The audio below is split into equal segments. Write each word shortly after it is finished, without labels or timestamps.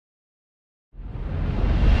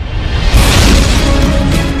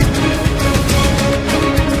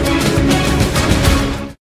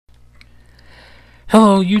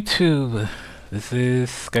Hello YouTube, this is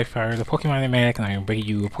Skyfire, the Pokemon Maniac, and I am bringing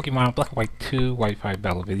you a Pokemon Black and White 2 Wi-Fi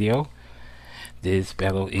battle video. This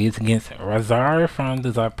battle is against Razzare from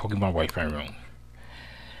the Pokemon Wi-Fi room.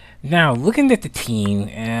 Now, looking at the team,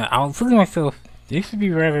 and I was looking at myself, this should be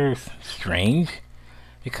rather strange,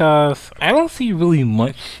 because I don't see really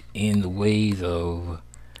much in the ways of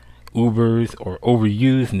Ubers or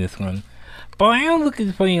overuse in this one, but I am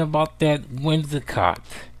looking funny about that Whimsicott.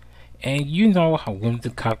 And you know how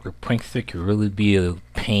Whimsicott with Prankster could really be a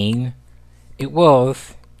pain. It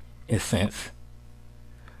was, in a sense.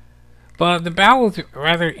 But the battle was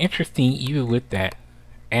rather interesting even with that.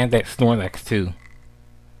 And that Snorlax too.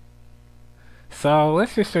 So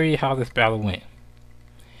let's just show you how this battle went.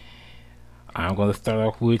 I'm going to start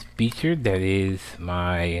off with Beecher. That is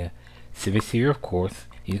my Civic here, of course.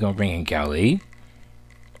 He's going to bring in Gallade.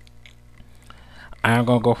 I'm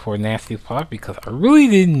going to go for a nasty plot because I really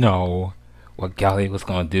didn't know what Gallade was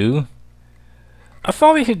going to do. I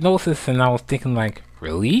saw the hypnosis and I was thinking like,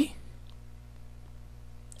 really?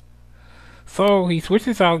 So he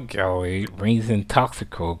switches out Gallade, brings in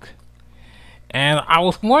Toxicroak. And I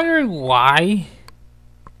was wondering why.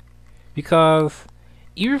 Because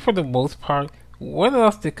even for the most part, what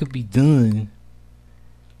else that could be done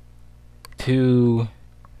to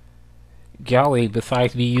Gallade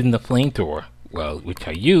besides me using the flamethrower? Well, which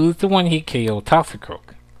I used, the one-hit KO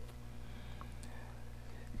Toxicroak.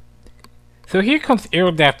 So here comes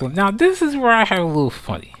Aerodactyl. Now this is where I have a little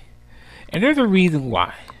funny. And there's a reason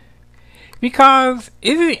why. Because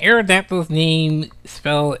isn't Aerodactyl's name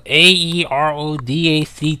spelled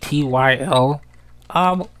AERODACTYL?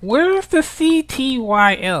 Where's the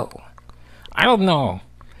CTYL? I don't know.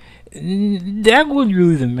 That wouldn't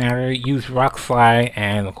really matter. Use Rock Slide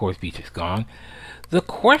and of course Beecher's gone. The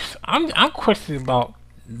question, I'm questioning about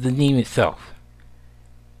the name itself.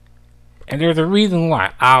 And there's a reason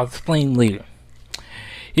why. I'll explain later.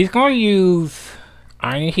 He's going to use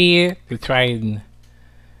Iron Head to try and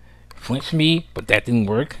flinch me, but that didn't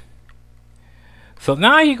work. So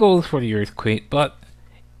now he goes for the Earthquake, but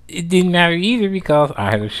it didn't matter either because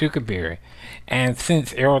I had a Sugar Berry. And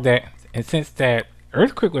since that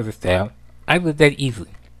Earthquake was established, I did that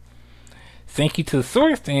easily. Thank you to the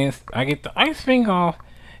Sword Stance, I get the Ice Wing off,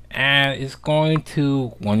 and it's going to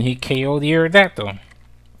one-hit KO the Aerodactyl.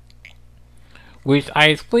 Which I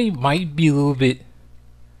explained might be a little bit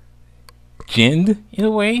ginned in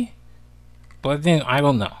a way, but then I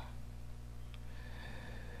don't know.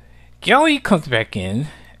 Gallade comes back in,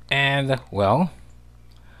 and well,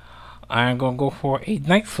 I'm gonna go for a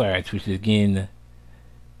Night Slash, which is again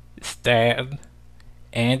stab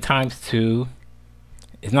and ×2.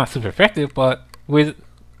 It's not super effective, but with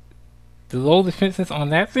the low defenses on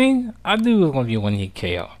that thing, I knew it was going to be a one-hit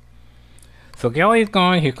KO. So Gallade's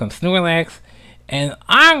gone, here comes Snorlax, and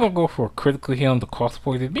I'm going to go for a critical hit on the cross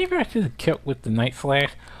poison. Maybe I should have kept with the Night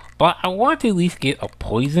Slash, but I want to at least get a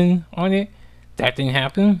poison on it. That didn't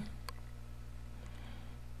happen.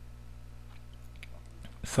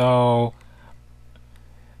 So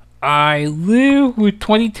I live with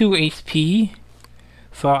 22 HP.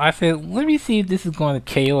 So I said, let me see if this is going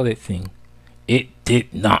to KO that thing. It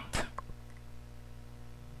did not.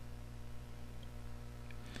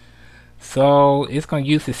 So it's going to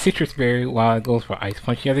use the Citrus Berry while it goes for Ice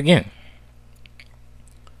Punch yet again.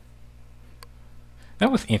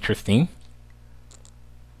 That was interesting.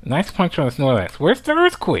 Nice punch on the Snorlax. Where's the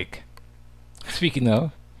Earthquake? Speaking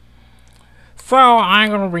of. So I'm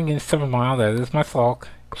going to bring in 7 Mile. That is my Salk.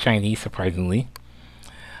 Shiny, surprisingly.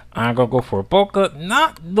 I'm going to go for a bulk up,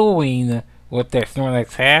 not knowing what that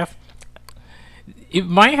Snorlax has. It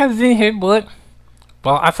might have Zen Headbutt,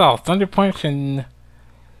 but I saw Thunder Punch and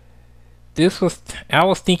I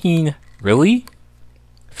was thinking, really?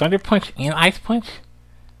 Thunder Punch and Ice Punch?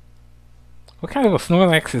 What kind of a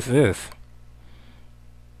Snorlax is this?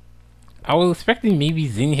 I was expecting maybe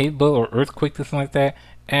Zen Headbutt or Earthquake or something like that,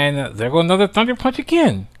 and there goes another Thunder Punch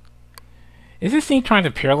again. Is this thing trying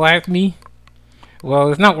to paralyze me?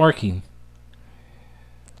 Well, it's not working.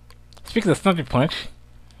 Speaking of Thunder Punch,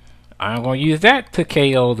 I'm going to use that to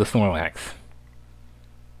KO the Snorlax.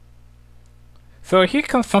 So here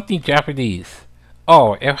comes something Japanese.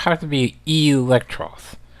 Oh, it has to be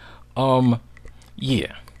Electros.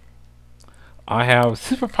 Yeah. I have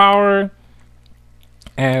Superpower,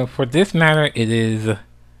 and for this matter, it is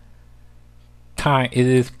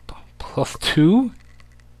 +2.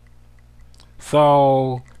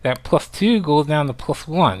 So that +2 goes down to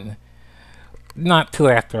 +1. Not till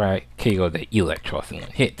after I KO the Electros in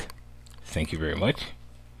one hit. Thank you very much.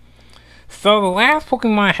 So the last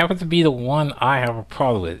Pokemon happens to be the one I have a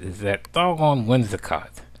problem with, is that doggone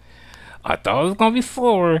Whimsicott. I thought it was gonna be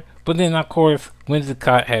slower, but then of course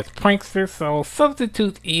Whimsicott has Prankster, so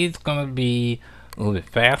Substitute is gonna be a little bit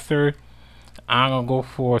faster. I'm gonna go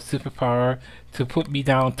for Superpower to put me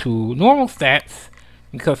down to normal stats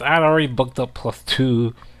because I'd already booked up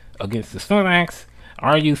 +2 against the Snorlax. I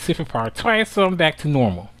already used Superpower twice, so I'm back to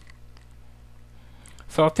normal.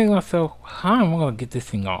 So I think to myself, how am I gonna get this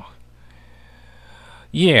thing off?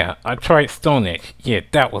 Yeah, I tried Stone Edge. Yeah,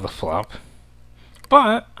 that was a flop.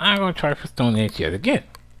 But I'm gonna try for Stone Edge yet again.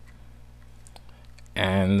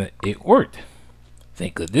 And it worked.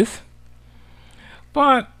 Thank goodness.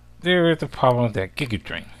 But there is a problem with that Giga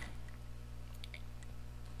Drain.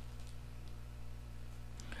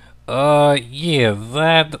 Yeah,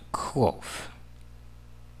 that close.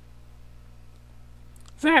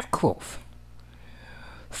 That close.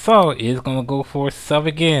 So it's gonna go for sub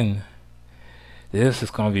again. This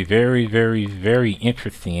is gonna be very, very, very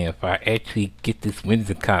interesting if I actually get this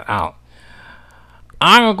Whimsicott out.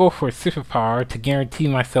 I'm gonna go for a Superpower to guarantee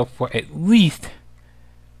myself for at least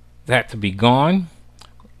that to be gone.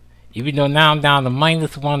 Even though now I'm down to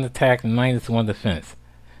 -1 attack and -1 defense.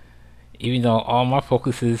 Even though all my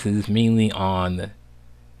focus is mainly on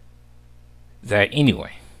that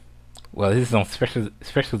anyway. Well, this is on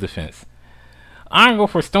special defense. I'm gonna go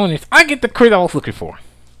for Stone Edge. I get the crit I was looking for.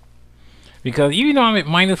 Because even though I'm at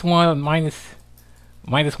 -1,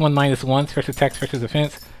 -1 special attack, special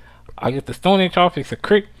defense, I get the Stone Edge off. It's a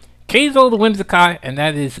crit. KO the Whimsicott, and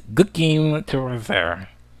that is good game to Razzare.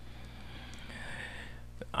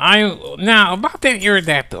 Now about that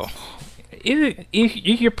Aerodactyl.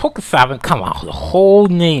 If your Pokestop come out the whole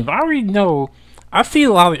name, I already know. I see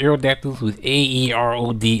a lot of Aerodactyls with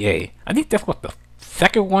AERODA. I think that's what the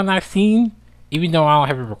second one I've seen. Even though I don't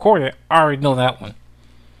have it recorded, I already know that one.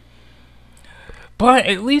 But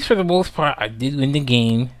at least for the most part, I did win the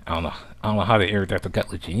game. I don't know how the Aerodactyl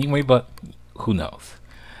got legit anyway, but who knows?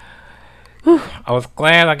 Whew, I was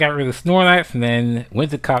glad I got rid of Snorlax, and then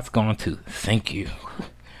Whimsicott's gone too. Thank you.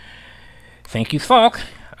 Thank you, Salk.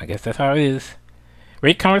 I guess that's how it is.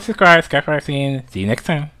 Rate, comment, subscribe. Skyfire saying, see you next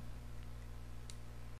time.